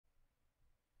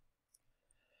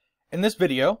In this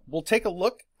video, we'll take a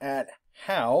look at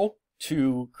how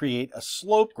to create a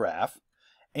slope graph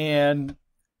and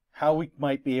how we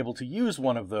might be able to use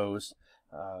one of those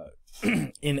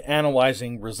in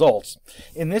analyzing results.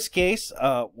 In this case,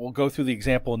 we'll go through the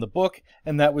example in the book,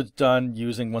 and that was done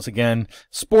using, once again,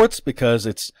 sports, because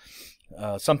it's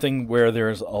something where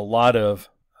there's a lot of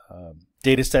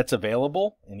data sets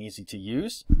available and easy to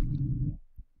use.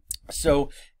 So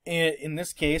in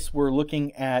this case, we're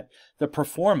looking at the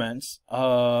performance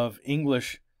of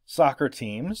English soccer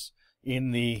teams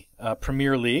in the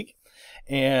Premier League.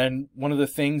 And one of the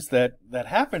things that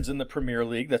happens in the Premier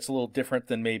League that's a little different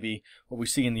than maybe what we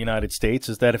see in the United States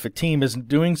is that if a team isn't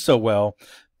doing so well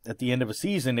at the end of a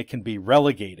season, it can be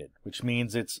relegated, which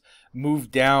means it's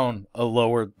moved down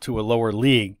to a lower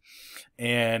league,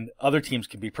 and other teams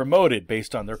can be promoted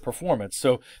based on their performance.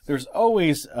 So there's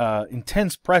always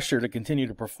intense pressure to continue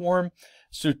to perform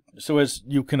so as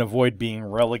you can avoid being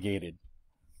relegated.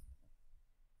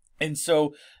 And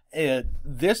so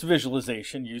this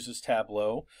visualization uses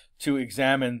Tableau to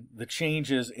examine the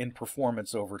changes in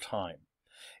performance over time.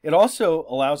 It also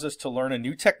allows us to learn a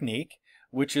new technique,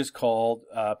 which is called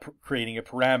creating a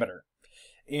parameter.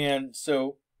 And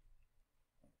so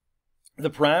the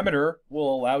parameter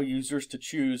will allow users to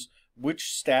choose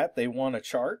which stat they want to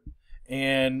chart,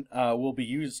 and we'll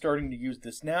be starting to use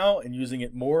this now and using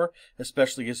it more,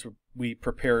 especially as we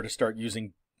prepare to start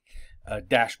using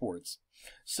dashboards.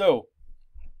 So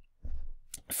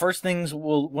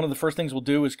one of the first things we'll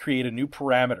do is create a new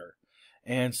parameter.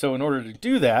 And so in order to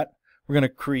do that, we're going to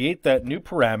create that new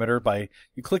parameter by,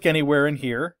 you click anywhere in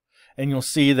here, and you'll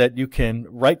see that you can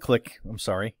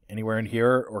anywhere in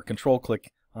here, or control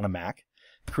click on a Mac,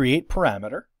 create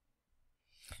parameter.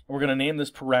 And we're going to name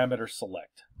this parameter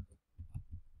select.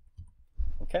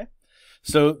 Okay?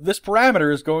 So this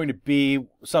parameter is going to be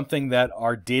something that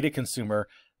our data consumer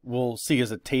will see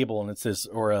as a table, and it says,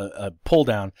 or a pull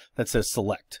down that says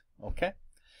select. Okay?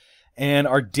 And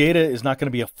our data is not going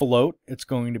to be a float, it's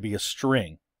going to be a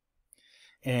string.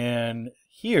 And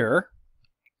here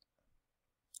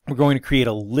we're going to create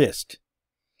a list.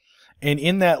 And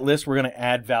in that list we're going to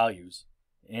add values.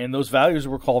 And those values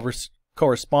will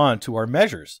correspond to our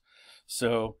measures.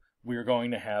 So we're going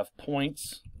to have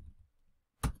points,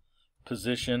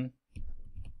 position,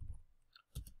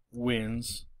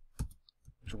 wins,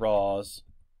 draws,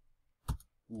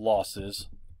 losses,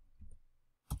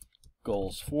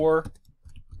 goals for,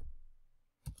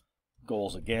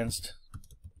 goals against,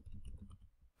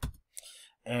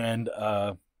 and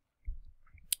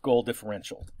goal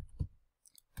differential.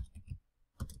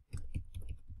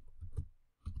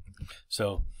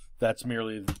 So that's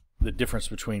merely the difference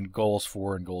between goals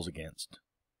for and goals against.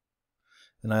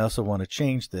 And I also want to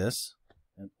change this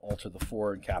and alter the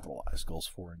for and capitalize goals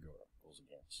for and goals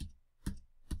against.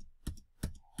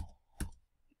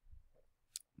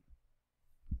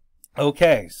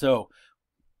 Okay, so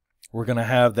we're going to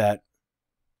have that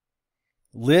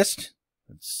list.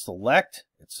 It's select.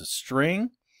 It's a string.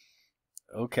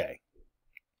 Okay,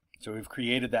 so we've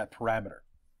created that parameter.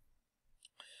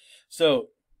 So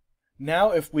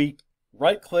now if we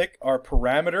right-click our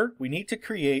parameter, we need to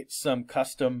create some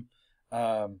custom,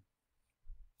 some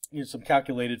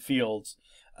calculated fields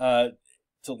to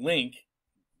link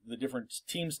the different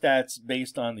team stats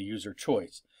based on the user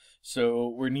choice. So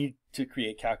we need to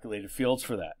create calculated fields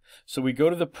for that. So we go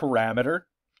to the parameter,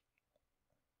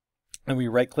 and we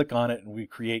right-click on it, and we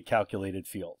create calculated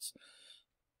fields.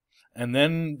 And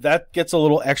then that gets a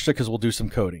little extra because we'll do some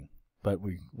coding. But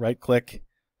we right-click,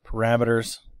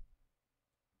 parameters,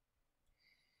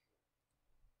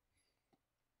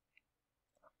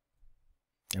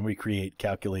 and we create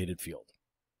calculated field.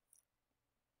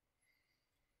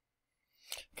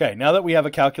 Okay, now that we have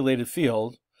a calculated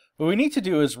field, what we need to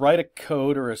do is write a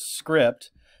code or a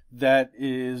script that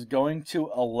is going to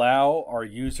allow our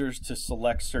users to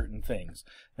select certain things.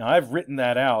 Now I've written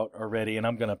that out already, and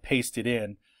I'm going to paste it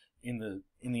in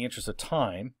the interest of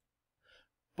time,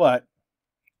 but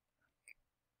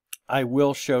I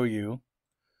will show you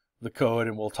the code,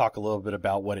 and we'll talk a little bit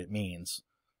about what it means.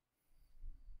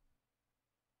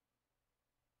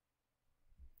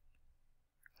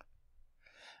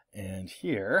 And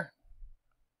here,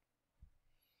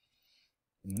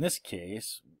 in this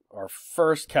case, our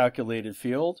first calculated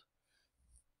field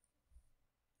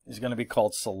is going to be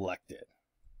called selected.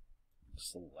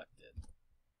 Selected.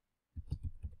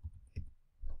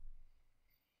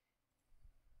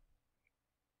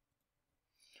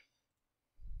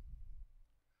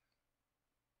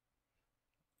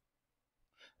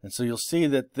 And so you'll see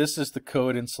that this is the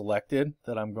code in selected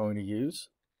that I'm going to use.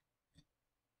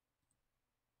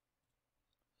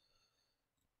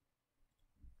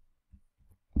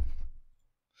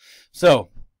 So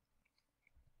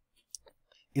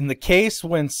in the case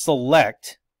when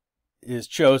select is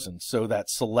chosen, so that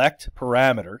select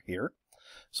parameter here,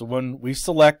 so when we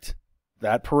select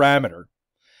that parameter,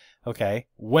 okay,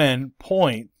 when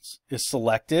points is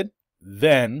selected,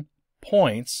 then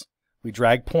points, we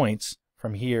drag points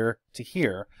from here to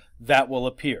here, that will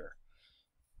appear.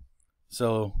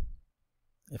 So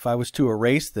if I was to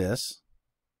erase this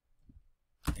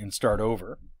and start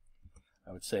over,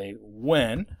 I would say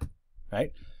when,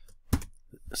 right,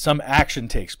 some action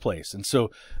takes place. And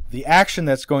so the action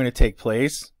that's going to take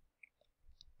place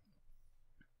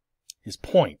is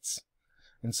points.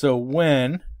 And so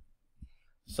when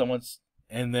someone's,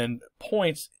 and then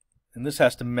points, and this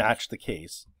has to match the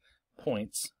case,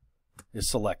 points is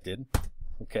selected,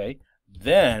 okay,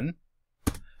 then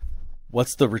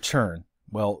what's the return?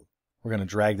 Well, we're going to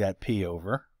drag that P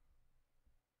over,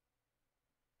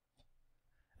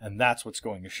 and that's what's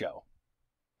going to show.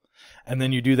 And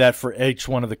then you do that for each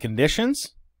one of the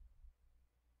conditions.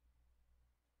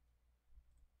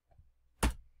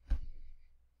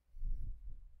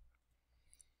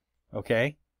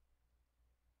 Okay.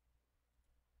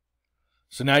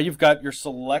 So now you've got your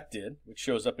selected, which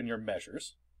shows up in your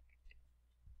measures.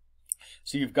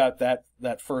 So you've got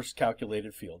that first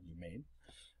calculated field you made.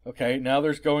 Okay, now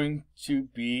there's going to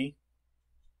be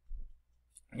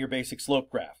your basic slope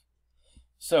graph.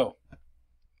 So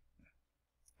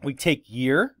we take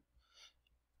year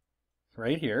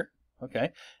right here,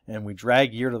 okay, and we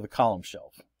drag year to the column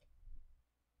shelf.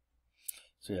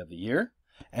 So you have the year,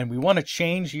 and we want to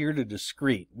change year to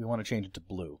discrete. We want to change it to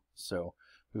blue. So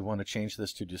we want to change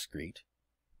this to discrete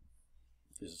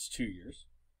because it's 2 years.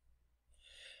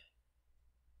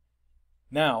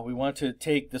 Now we want to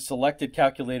take the selected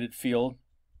calculated field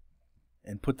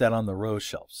and put that on the row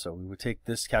shelf. So we would take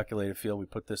this calculated field, we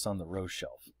put this on the row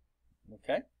shelf.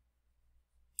 Okay?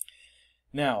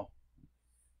 Now,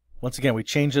 once again, we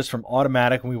change this from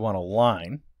automatic and we want a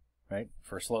line, right?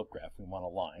 For a slope graph, we want a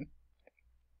line.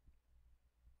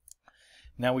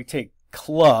 Now we take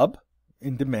club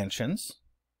in dimensions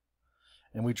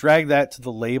and we drag that to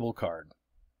the label card.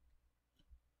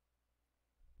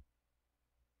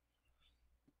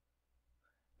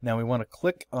 Now we want to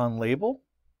click on label,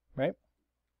 right?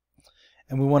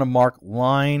 And we want to mark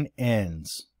line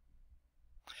ends.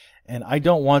 And I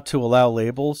don't want to allow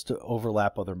labels to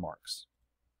overlap other marks.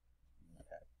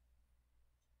 Okay.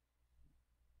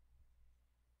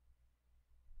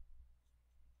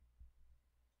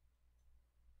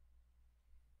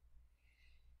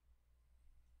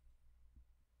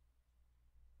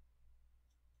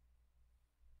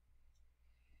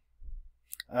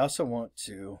 I also want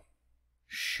to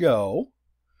show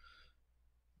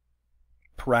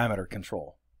parameter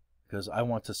control because I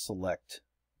want to select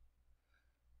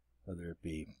whether it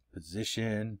be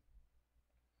position,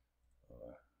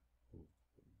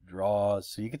 draws.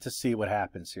 So you get to see what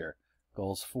happens here.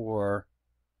 Goals for,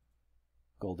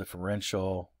 goal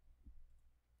differential,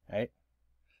 right?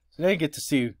 So now you get to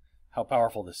see how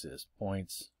powerful this is.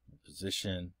 Points,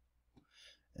 position,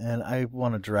 and I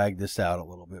want to drag this out a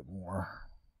little bit more.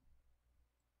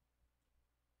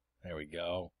 There we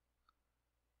go.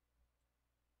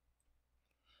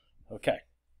 Okay.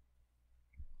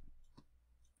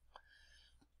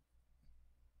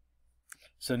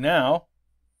 So now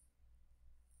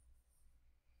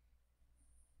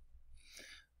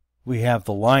we have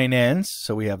the line ends,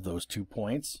 so we have those 2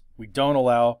 points. We don't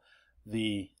allow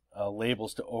the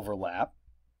labels to overlap.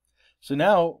 So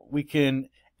now we can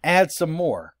add some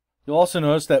more. You'll also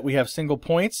notice that we have single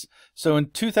points. So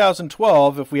in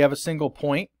 2012, if we have a single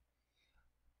point,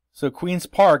 so Queen's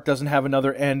Park doesn't have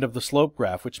another end of the slope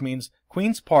graph, which means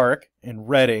Queen's Park and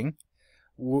Reading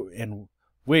and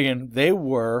Wigan, they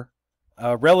were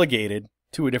relegated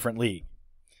to a different league.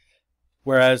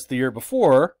 Whereas the year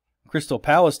before, Crystal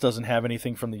Palace doesn't have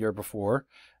anything from the year before,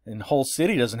 and Hull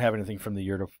City doesn't have anything from the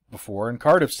year before, and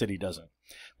Cardiff City doesn't,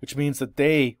 which means that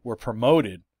they were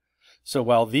promoted. So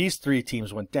while these 3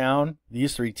 teams went down,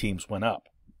 these 3 teams went up.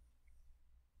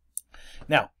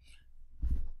 Now,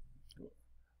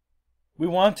 we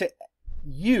want to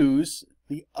use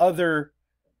the other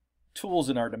tools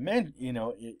in our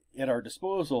at our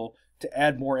disposal to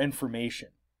add more information.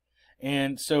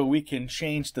 And so we can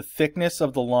change the thickness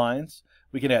of the lines.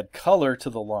 We can add color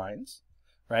to the lines,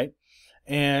 right?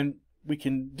 And we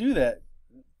can do that,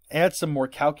 add some more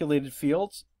calculated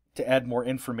fields to add more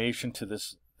information to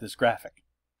this graphic.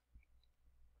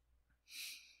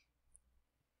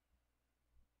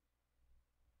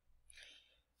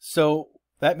 So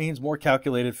that means more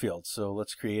calculated fields. So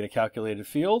let's create a calculated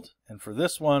field. And for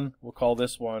this one, we'll call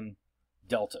this one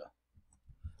delta,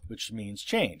 which means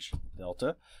change,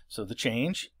 delta. So the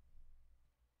change,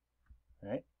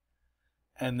 right?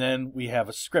 And then we have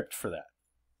a script for that.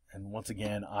 And once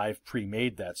again, I've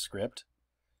pre-made that script,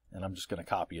 and I'm just going to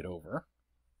copy it over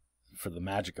for the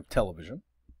magic of television.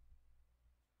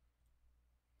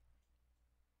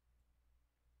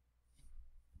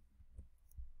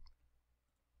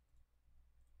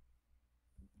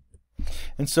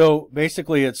 And so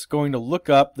basically it's going to look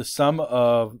up the sum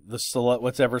of the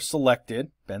what's ever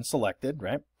been selected,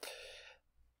 right?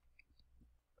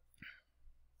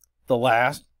 The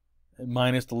last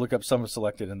minus the lookup sum of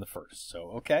selected in the first. So,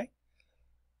 okay.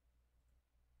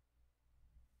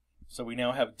 So we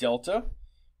now have delta.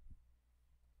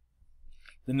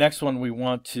 The next one we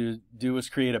want to do is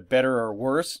create a better or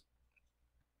worse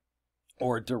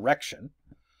or direction.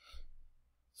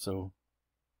 So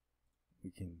we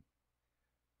can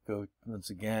go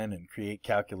once again and create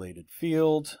calculated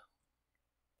field.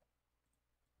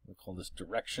 We'll call this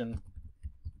direction.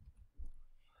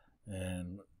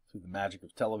 And through the magic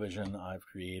of television, I've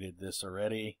created this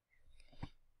already.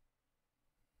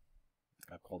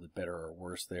 I've called it better or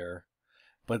worse there.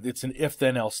 But it's an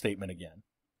if-then-else statement again.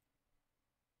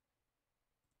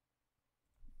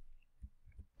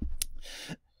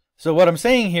 So what I'm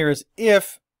saying here is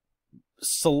if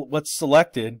what's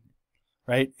selected,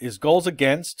 right, is goals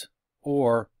against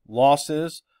or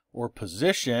losses or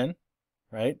position,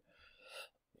 right,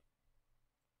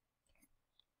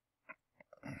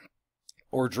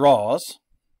 or draws,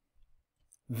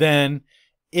 then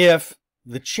if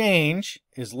the change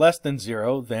is less than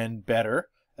 0, then better,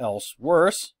 else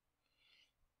worse.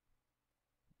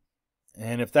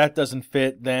 And if that doesn't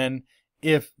fit, then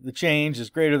if the change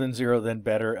is greater than 0, then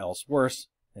better, else worse,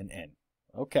 and end.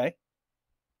 Okay.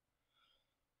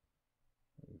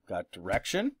 We've got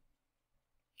direction.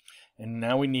 And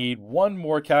now we need one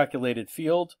more calculated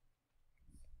field.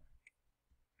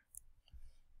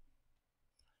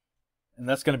 And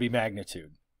that's going to be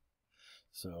magnitude.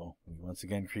 So we once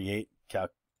again create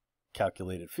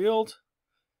calculated field,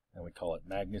 and we call it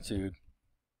magnitude.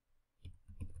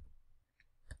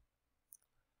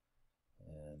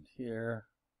 And here,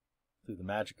 through the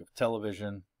magic of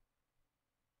television,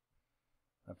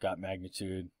 I've got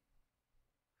magnitude.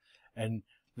 And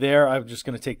there I'm just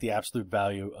going to take the absolute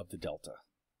value of the delta,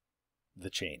 the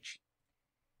change.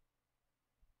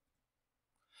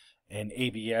 And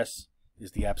ABS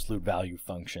is the absolute value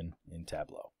function in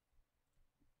Tableau.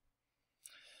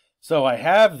 So I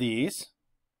have these.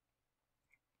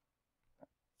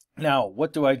 Now,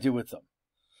 what do I do with them?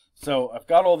 So I've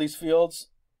got all these fields.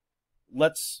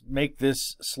 Let's make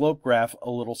this slope graph a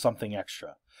little something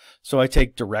extra. So I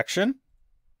take direction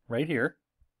right here,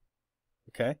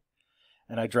 okay,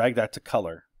 and I drag that to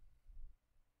color.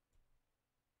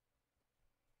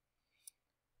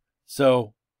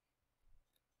 So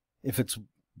if it's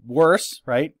worse,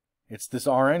 right, it's this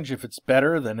orange. If it's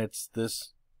better, then it's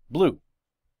this blue.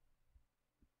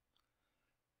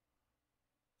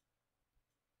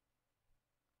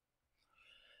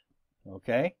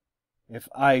 Okay, if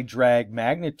I drag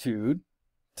magnitude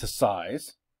to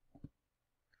size,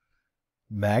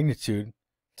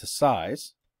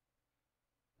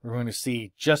 we're going to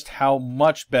see just how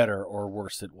much better or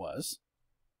worse it was.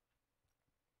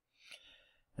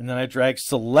 And then I drag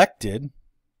selected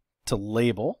to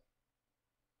label.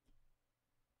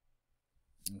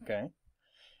 Okay,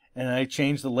 and I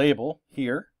change the label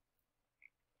here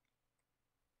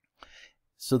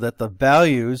so that the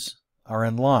values are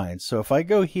in line. So if I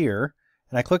go here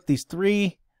and I click these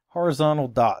 3 horizontal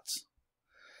dots,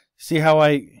 see how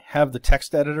I have the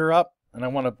text editor up, and I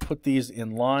want to put these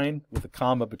in line with a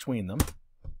comma between them.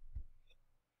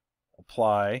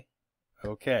 Apply.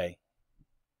 Okay.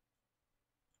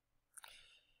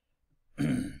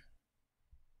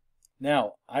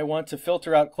 Now, I want to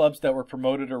filter out clubs that were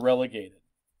promoted or relegated.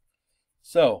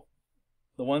 So,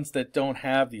 the ones that don't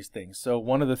have these things. So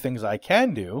one of the things I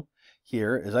can do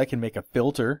here is I can make a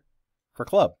filter for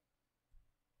club.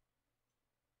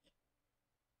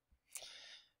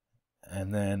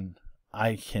 And then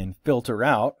I can filter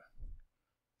out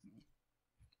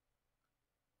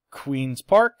Queen's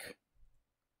Park,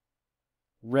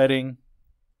 Reading,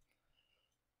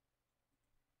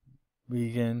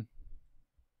 Wigan,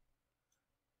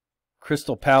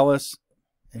 Crystal Palace,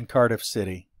 and Cardiff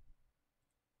City,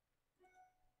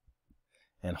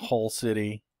 and Hull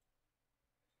City,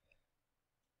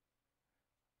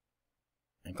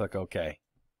 and click OK.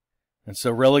 And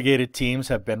so relegated teams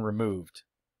have been removed.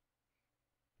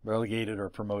 Relegated or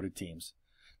promoted teams,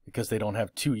 because they don't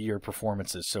have 2-year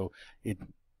performances, so it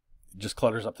just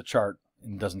clutters up the chart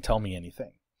and doesn't tell me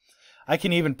anything. I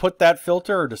can even put that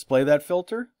filter or display that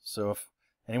filter. So if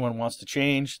anyone wants to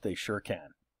change, they sure can.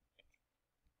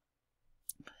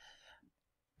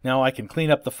 Now I can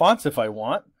clean up the fonts if I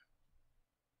want.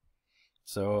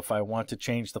 So if I want to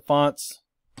change the fonts,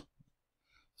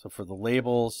 so for the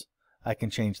labels, I can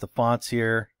change the fonts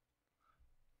here.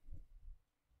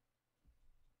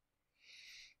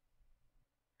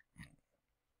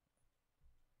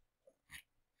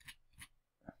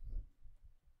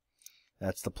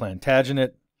 That's the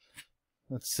Plantagenet.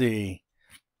 Let's see.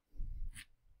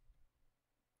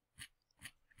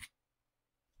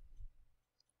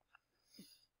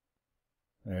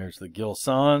 There's the Gil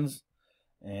Sans,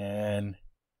 and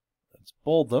let's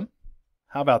bold them.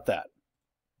 How about that?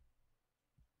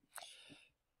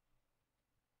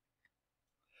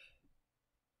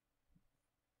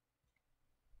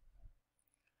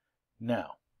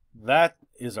 Now, that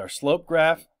is our slope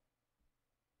graph.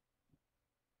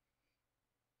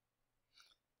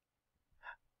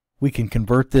 We can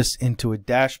convert this into a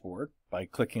dashboard by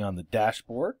clicking on the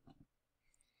dashboard,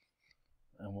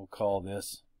 and we'll call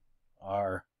this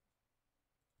our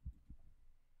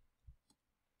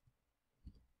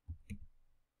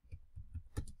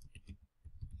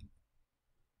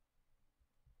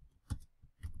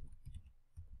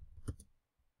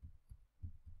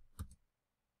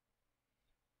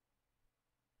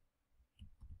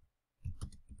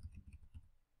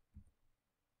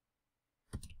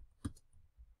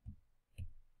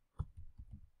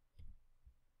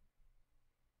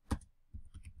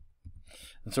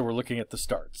and so we're looking at the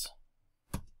starts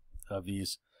of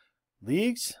these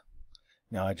leagues.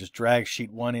 Now I just drag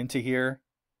sheet 1 into here.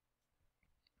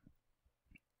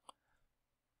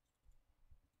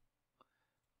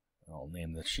 I'll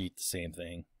name the sheet the same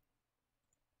thing.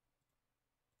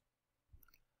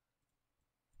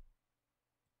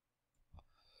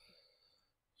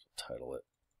 Title it.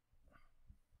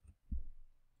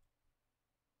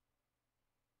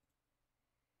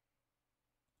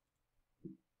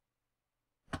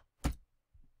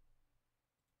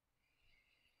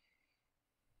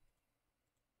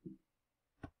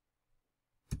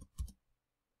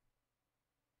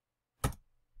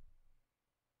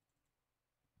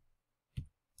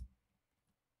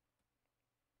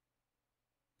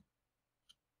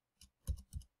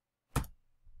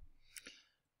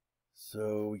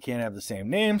 So we can't have the same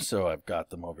name, so I've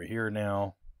got them over here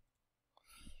now.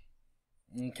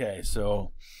 Okay,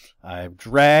 so I've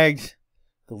dragged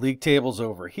the league tables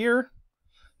over here.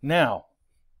 Now,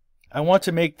 I want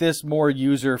to make this more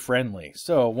user-friendly.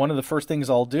 So one of the first things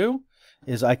I'll do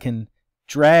is I can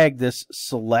drag this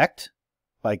select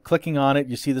by clicking on it.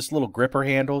 You see this little gripper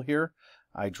handle here?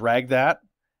 I drag that,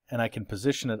 and I can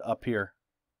position it up here.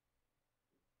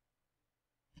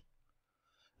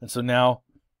 And so now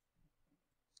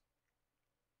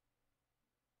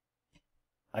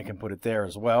I can put it there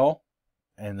as well,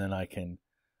 and then I can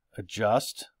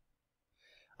adjust.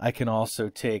 I can also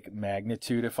take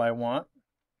magnitude if I want.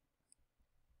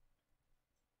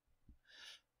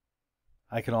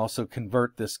 I can also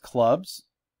convert this clubs,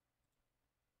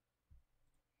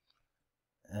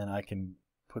 and I can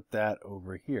put that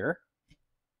over here,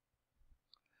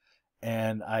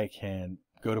 and I can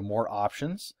go to more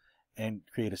options and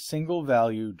create a single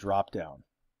value drop down.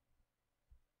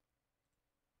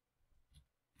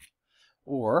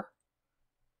 Or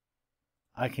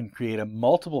I can create a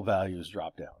multiple values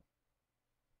drop down.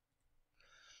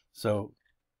 So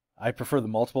I prefer the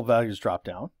multiple values drop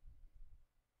down.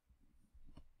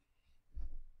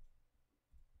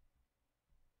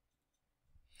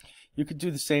 You could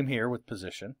do the same here with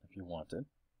position if you wanted.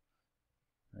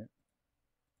 Right?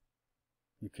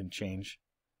 You can change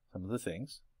some of the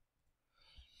things.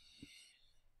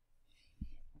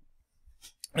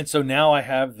 And so now I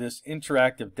have this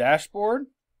interactive dashboard.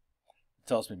 It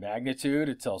tells me magnitude,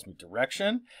 it tells me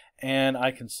direction, and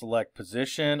I can select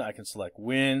position, I can select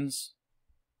wins.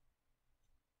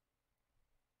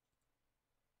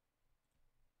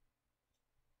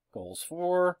 Goals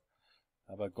for,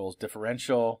 how about goals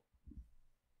differential?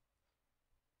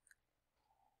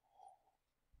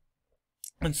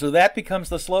 And so that becomes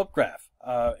the slope graph.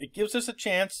 It gives us a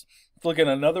chance to look at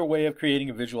another way of creating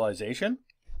a visualization.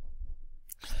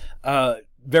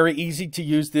 Very easy to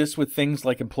use this with things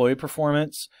like employee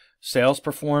performance, sales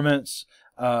performance,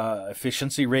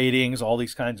 efficiency ratings, all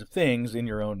these kinds of things in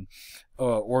your own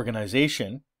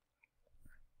organization.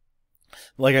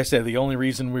 Like I said, the only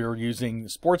reason we were using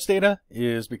sports data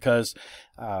is because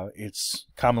it's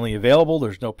commonly available.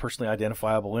 There's no personally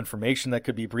identifiable information that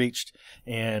could be breached,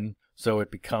 and so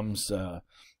it becomes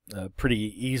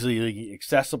pretty easily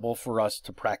accessible for us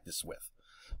to practice with.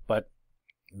 But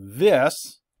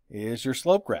this is your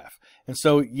slope graph. And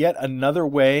so yet another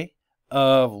way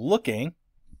of looking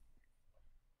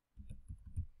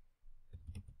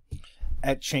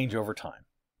at change over time.